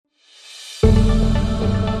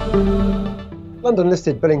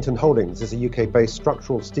London-listed Billington Holdings is a UK-based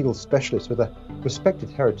structural steel specialist with a respected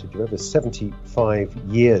heritage of over 75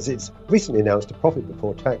 years. It's recently announced a profit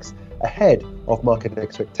before tax ahead of market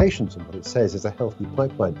expectations and what it says is a healthy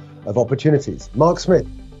pipeline of opportunities. Mark Smith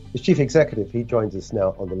is Chief Executive. He joins us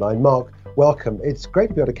now on the line. Mark, welcome. It's great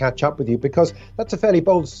to be able to catch up with you because that's a fairly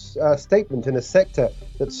bold statement in a sector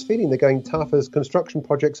that's feeling they're going tough as construction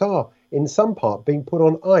projects are, in some part, being put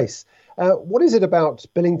on ice. What is it about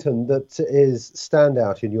Billington that is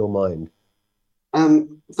standout in your mind?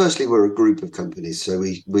 Firstly, we're a group of companies, so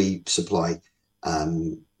we supply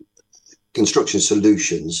construction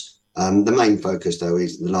solutions. The main focus, though,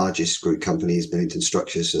 is the largest group company is Billington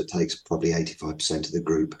Structures, so it takes probably 85% of the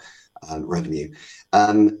group revenue.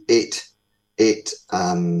 It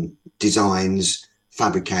designs,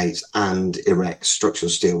 fabricates, and erects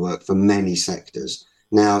structural steelwork for many sectors.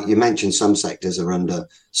 Now, you mentioned some sectors are under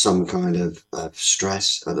some kind of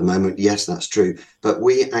stress at the moment. Yes, that's true. But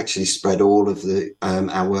we actually spread all of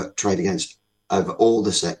our work trade against over all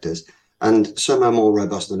the sectors, and some are more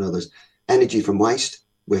robust than others. Energy from waste,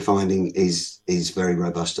 we're finding, is very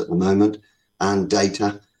robust at the moment, and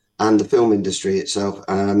data, and the film industry itself.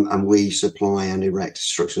 And we supply and erect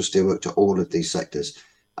structural steelwork to all of these sectors.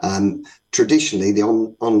 Traditionally, the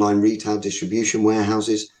online retail distribution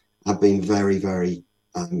warehouses have been very, very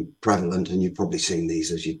prevalent, and you've probably seen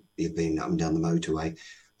these as you've been up and down the motorway.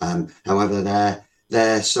 However,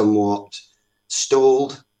 they're somewhat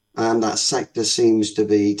stalled, and that sector seems to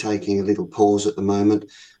be taking a little pause at the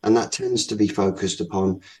moment, and that tends to be focused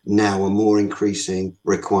upon now a more increasing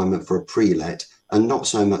requirement for a pre-let and not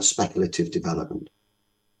so much speculative development.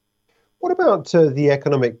 What about the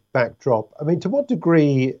economic backdrop? I mean, to what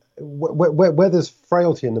degree, where there's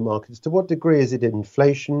frailty in the markets, to what degree is it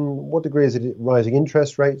inflation? What degree is it rising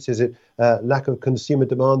interest rates? Is it lack of consumer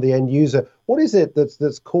demand, the end user? What is it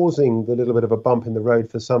that's causing the little bit of a bump in the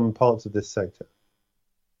road for some parts of this sector?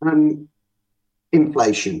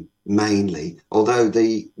 Inflation, mainly, although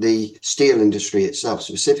the steel industry itself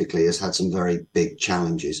specifically has had some very big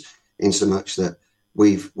challenges, in so much that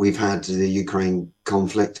we've had the Ukraine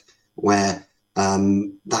conflict, where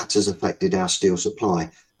that has affected our steel supply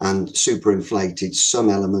and superinflated some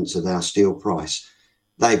elements of our steel price.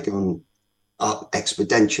 They've gone up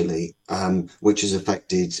exponentially, which has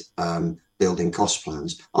affected building cost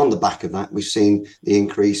plans. On the back of that, we've seen the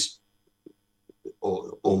increase,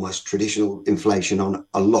 or almost traditional inflation, on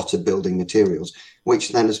a lot of building materials, which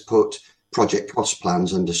then has put project cost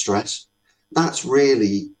plans under stress. That's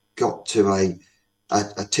really got to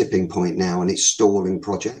a tipping point now, and it's stalling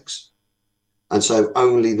projects. And so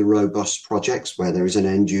only the robust projects where there is an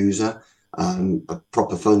end user, a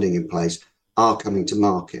proper funding in place, are coming to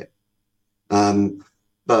market.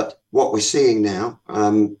 But what we're seeing now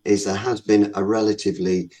is there has been a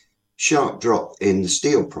relatively sharp drop in the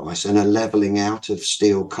steel price and a leveling out of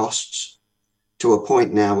steel costs to a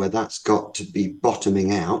point now where that's got to be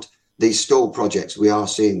bottoming out. These stall projects, we are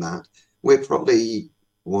seeing that. We're probably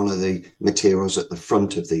one of the materials at the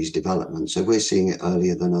front of these developments, so we're seeing it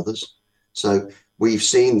earlier than others. So we've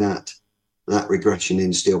seen that regression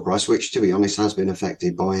in steel price, which, to be honest, has been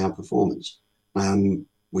affected by our performance.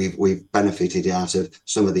 We've benefited out of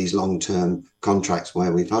some of these long-term contracts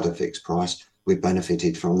where we've had a fixed price. We've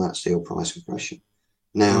benefited from that steel price regression.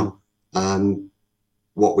 Now,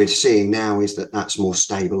 what we're seeing now is that that's more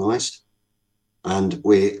stabilised, and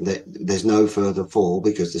there's no further fall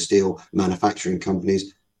because the steel manufacturing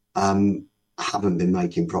companies haven't been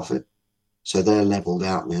making profit, so they're levelled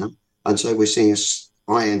out now. And so we're seeing,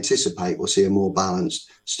 I anticipate we'll see a more balanced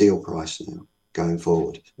steel price now going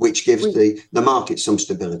forward, which gives the market some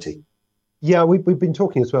stability. Yeah, we've been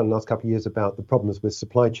talking as well in the last couple of years about the problems with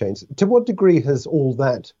supply chains. To what degree has all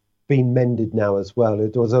that been mended now as well?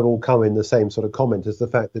 Does that all come in the same sort of comment as the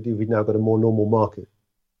fact that we've now got a more normal market?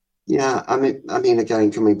 Yeah, I mean,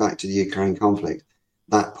 again, coming back to the Ukraine conflict,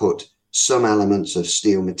 that put some elements of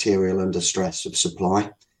steel material under stress of supply.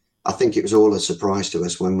 I think it was all a surprise to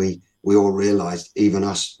us when we all realised, even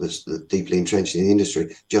us as deeply entrenched in the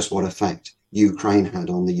industry, just what effect Ukraine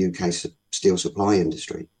had on the UK steel supply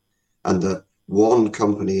industry. And that one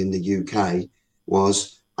company in the UK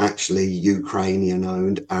was actually Ukrainian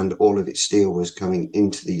owned, and all of its steel was coming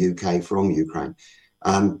into the UK from Ukraine.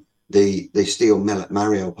 The steel mill at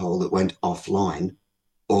Mariupol that went offline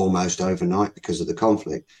almost overnight because of the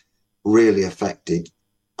conflict really affected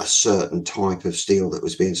a certain type of steel that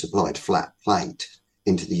was being supplied, flat plate,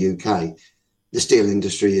 into the UK. The steel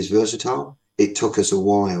industry is versatile. It took us a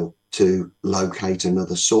while to locate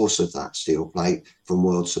another source of that steel plate from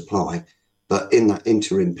world supply. But in that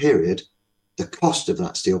interim period, the cost of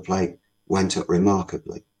that steel plate went up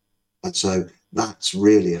remarkably. And so that's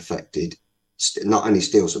really affected not only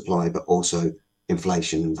steel supply, but also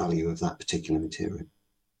inflation and value of that particular material.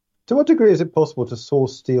 To what degree is it possible to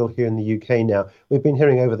source steel here in the UK now? We've been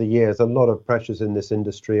hearing over the years a lot of pressures in this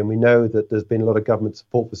industry, and we know that there's been a lot of government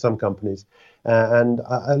support for some companies. And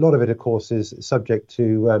a lot of it, of course, is subject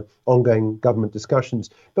to ongoing government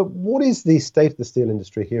discussions. But what is the state of the steel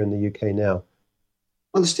industry here in the UK now?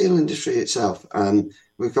 On the steel industry itself,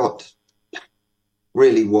 we've got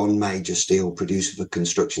really one major steel producer for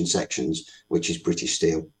construction sections, which is British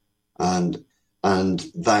Steel.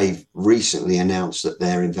 And they've recently announced that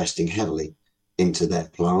they're investing heavily into their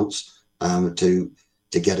plants to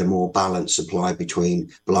get a more balanced supply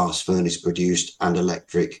between blast furnace produced and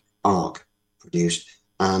electric arc produced,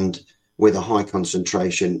 and with a high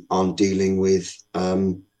concentration on dealing with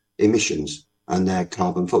emissions and their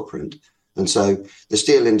carbon footprint. And so the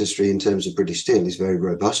steel industry in terms of British Steel is very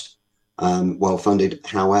robust, well funded.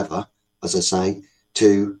 However, as I say,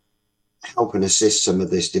 to help and assist some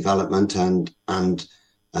of this development and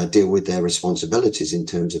deal with their responsibilities in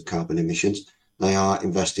terms of carbon emissions, they are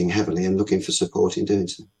investing heavily and looking for support in doing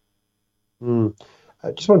so. I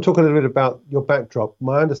just want to talk a little bit about your backdrop.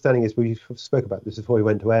 My understanding is we spoke about this before we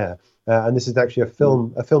went to air, and this is actually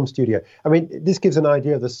a film studio. I mean, this gives an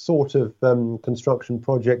idea of the sort of construction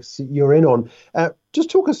projects you're in on. Just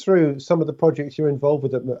talk us through some of the projects you're involved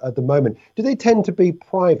with at the moment. Do they tend to be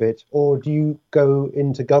private, or do you go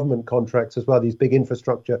into government contracts as well, these big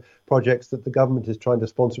infrastructure projects that the government is trying to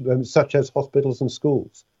sponsor, such as hospitals and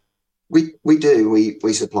schools? We do.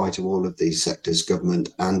 We supply to all of these sectors, government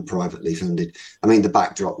and privately funded. I mean, the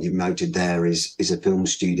backdrop you've noted there is a film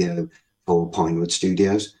studio for Pinewood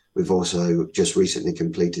Studios. We've also just recently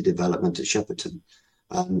completed development at Shepperton.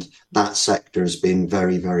 And that sector has been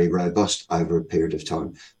very, very robust over a period of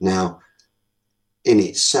time. Now, in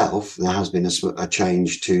itself, there has been a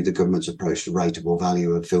change to the government's approach to rateable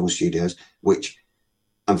value of film studios, which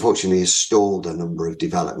unfortunately has stalled a number of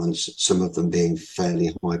developments, some of them being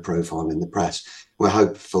fairly high profile in the press. We're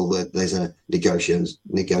hopeful that there's a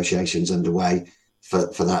negotiations underway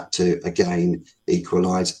for that to again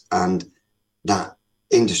equalise, and that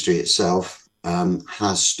industry itself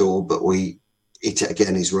has stalled, but it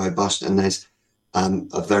again is robust, and there's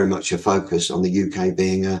a very much a focus on the UK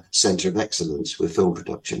being a centre of excellence with film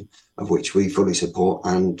production, of which we fully support,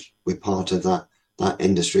 and we're part of that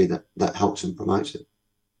industry that helps and promotes it.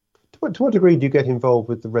 To what degree do you get involved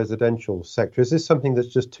with the residential sector? Is this something that's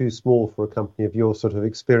just too small for a company of your sort of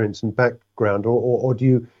experience and background, or do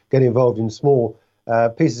you get involved in small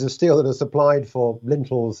pieces of steel that are supplied for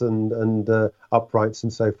lintels and uprights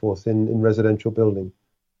and so forth in residential building?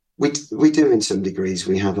 We do in some degrees.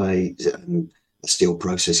 We have a steel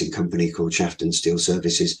processing company called Shafton Steel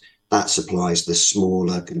Services that supplies the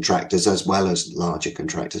smaller contractors as well as larger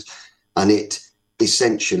contractors, and it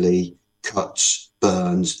essentially cuts,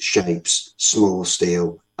 burns, shapes small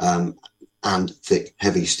steel and thick,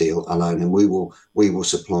 heavy steel alone, and we will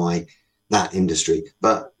supply that industry.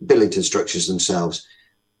 But Billington Structures themselves,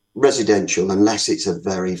 residential, unless it's a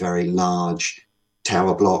very, very large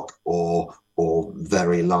tower block or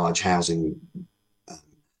very large housing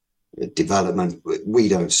development, we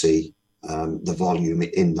don't see the volume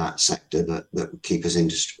in that sector that would keep us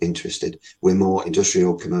interested. We're more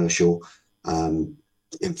industrial, commercial,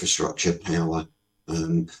 infrastructure, power,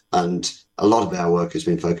 and a lot of our work has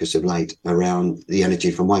been focused of late around the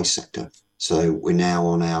energy from waste sector. So we're now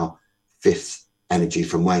on our 5th energy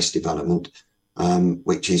from waste development,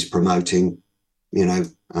 which is promoting,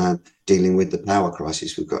 dealing with the power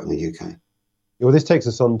crisis we've got in the UK. Well, this takes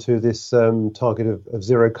us on to this target of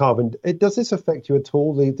zero carbon. Does this affect you at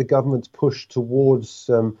all, the government's push towards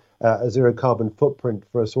a zero carbon footprint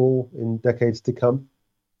for us all in decades to come?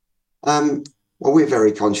 Well, we're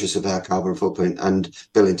very conscious of our carbon footprint, and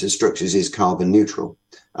Billington Structures is carbon neutral.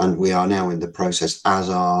 And we are now in the process, as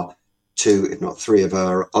are 2, if not 3 of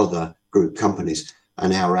our other group companies.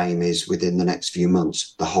 And our aim is within the next few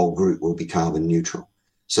months, the whole group will be carbon neutral.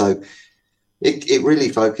 So it really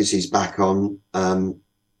focuses back on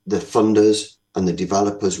the funders and the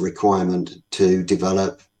developers' requirement to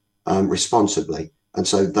develop responsibly. And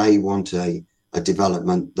so they want a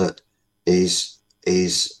development that is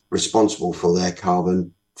responsible for their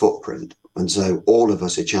carbon footprint. And so all of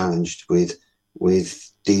us are challenged with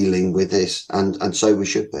dealing with this, and so we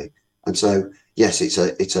should be. And so, yes, it's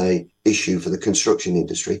a issue for the construction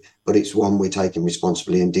industry, but it's one we're taking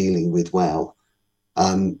responsibly and dealing with well.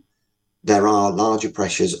 There are larger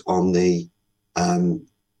pressures on the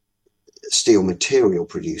steel material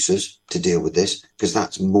producers to deal with this, because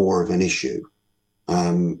that's more of an issue.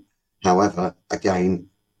 However, again,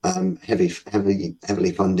 heavily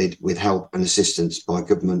funded with help and assistance by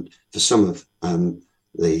government for some of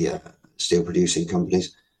the steel producing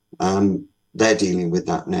companies. They're dealing with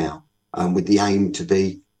that now, with the aim to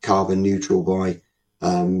be carbon neutral by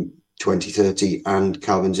 2030 and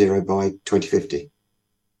carbon zero by 2050.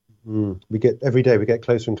 We get every day we get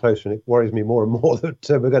closer and closer, and it worries me more and more that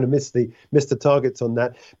we're going to miss the targets on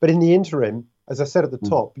that. But in the interim, as I said at the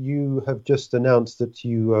top, you have just announced that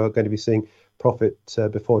you are going to be seeing profit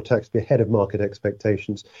before tax be ahead of market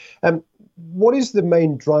expectations. What is the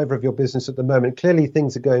main driver of your business at the moment? Clearly,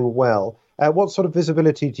 things are going well. What sort of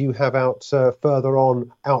visibility do you have out further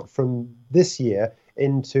on, out from this year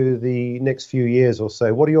into the next few years or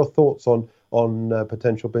so? What are your thoughts on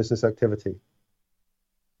potential business activity?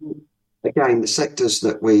 Again, the sectors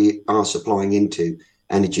that we are supplying into,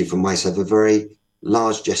 energy from waste, have a very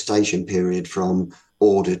large gestation period from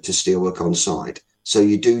order to steelwork on site. So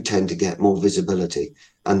you do tend to get more visibility,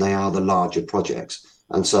 and they are the larger projects.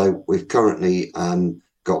 And so we've currently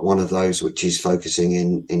got one of those which is focusing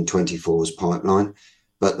in 24's pipeline,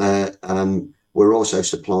 but we're also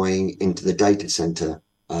supplying into the data center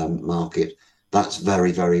market. That's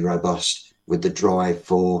very, very robust with the drive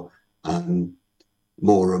for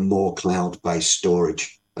more and more cloud-based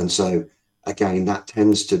storage. And so, again, that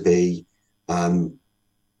tends to be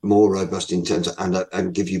more robust in terms of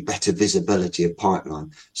and give you better visibility of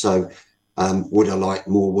pipeline. So would I like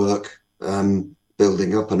more work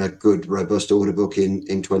building up and a good, robust order book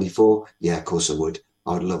in 24? Yeah, of course I would.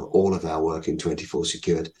 I'd love all of our work in 24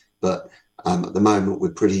 secured. But at the moment, we're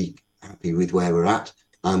pretty happy with where we're at,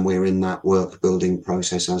 and we're in that work building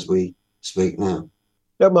process as we speak now.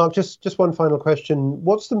 No, Mark, just one final question.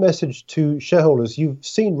 What's the message to shareholders? You've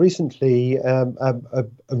seen recently a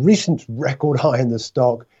recent record high in the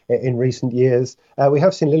stock in recent years. We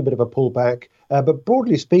have seen a little bit of a pullback, but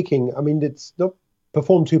broadly speaking, I mean, it's not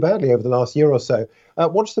performed too badly over the last year or so.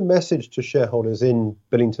 What's the message to shareholders in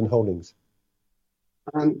Billington Holdings?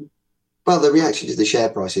 Well, the reaction to the share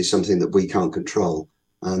price is something that we can't control.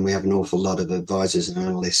 And we have an awful lot of advisors and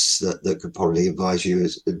analysts that could probably advise you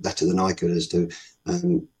better than I could as to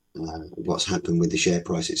what's happened with the share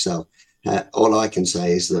price itself. All I can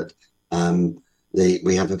say is that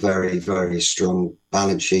we have a very, very strong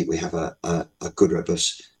balance sheet. We have a good,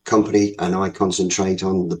 robust company, and I concentrate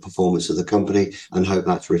on the performance of the company and hope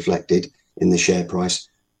that's reflected in the share price.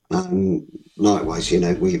 Likewise,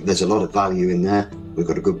 there's a lot of value in there. We've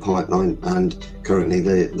got a good pipeline, and currently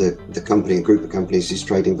the company and group of companies is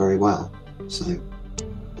trading very well. So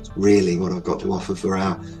that's really what I've got to offer for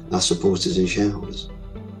our supporters and shareholders.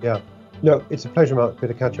 Yeah. No, it's a pleasure, Mark,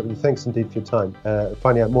 to catch up with you. Thanks indeed for your time,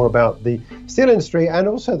 finding out more about the steel industry and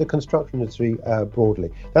also the construction industry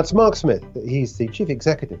broadly. That's Mark Smith. He's the Chief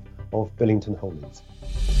Executive of Billington Holdings.